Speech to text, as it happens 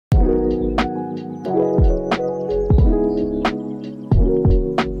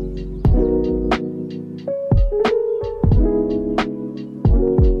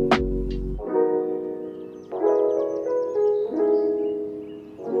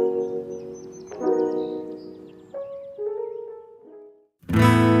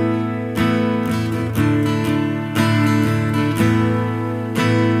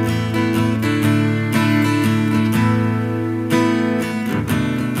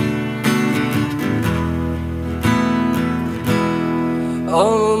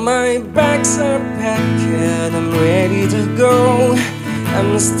All my bags are packed and I'm ready to go.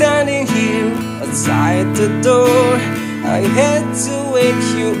 I'm standing here outside the door. I had to wake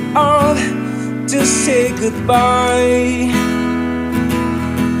you up to say goodbye,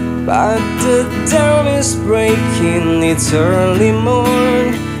 but the dawn is breaking, it's early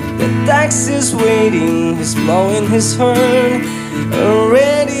morn. The taxi's waiting, he's blowing his horn.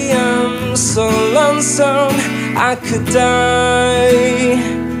 Already I'm so lonesome, I could die.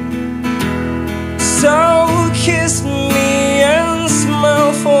 So kiss me and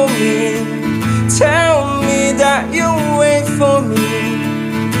smile for me. Tell me that you'll wait for me.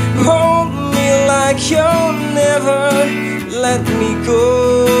 Hold me like you'll never let me go.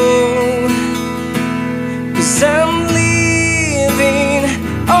 'Cause I'm leaving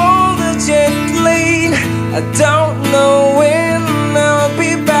on the jet plane. I don't know when I'll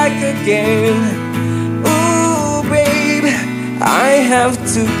be back again. Ooh, babe, I have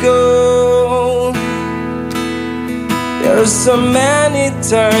to go. There's so many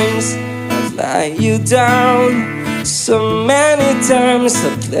times I've let you down, so many times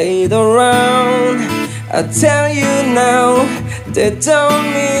I played around. I tell you now, they don't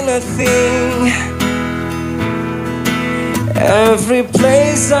mean a thing. Every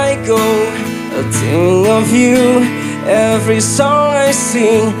place I go, I think of you. Every song I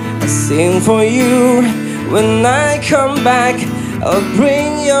sing for you. When I come back, I'll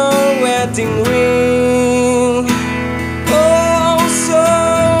bring your wedding ring. Oh, so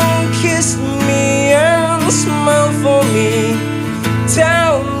kiss me and smile for me.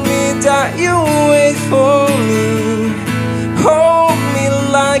 Tell me that you'll wait for me. Hold me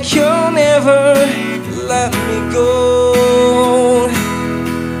like you'll never let me go.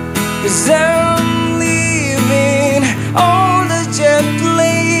 'Cause I'm leaving on the jet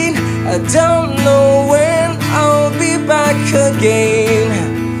plane. I don't know when I'll be back again.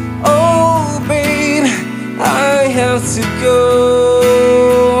 Oh, babe, I have to go.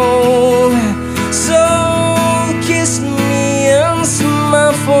 So kiss me and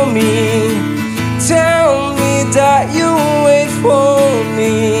smile for me. Tell me that you'll wait for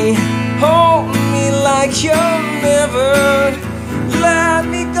me. Hold me like you'll never let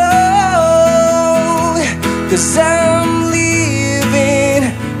me go. 'Cause I'm leaving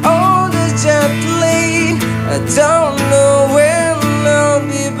on the jet plane. I don't know when I'll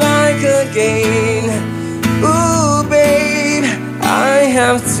be back again. Ooh, babe, I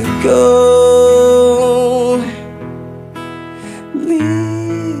have to go.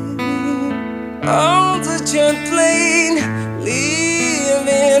 Leaving on the jet plane.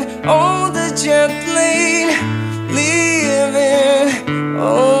 Leaving on the jet plane. Leaving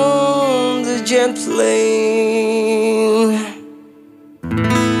on the jet plane.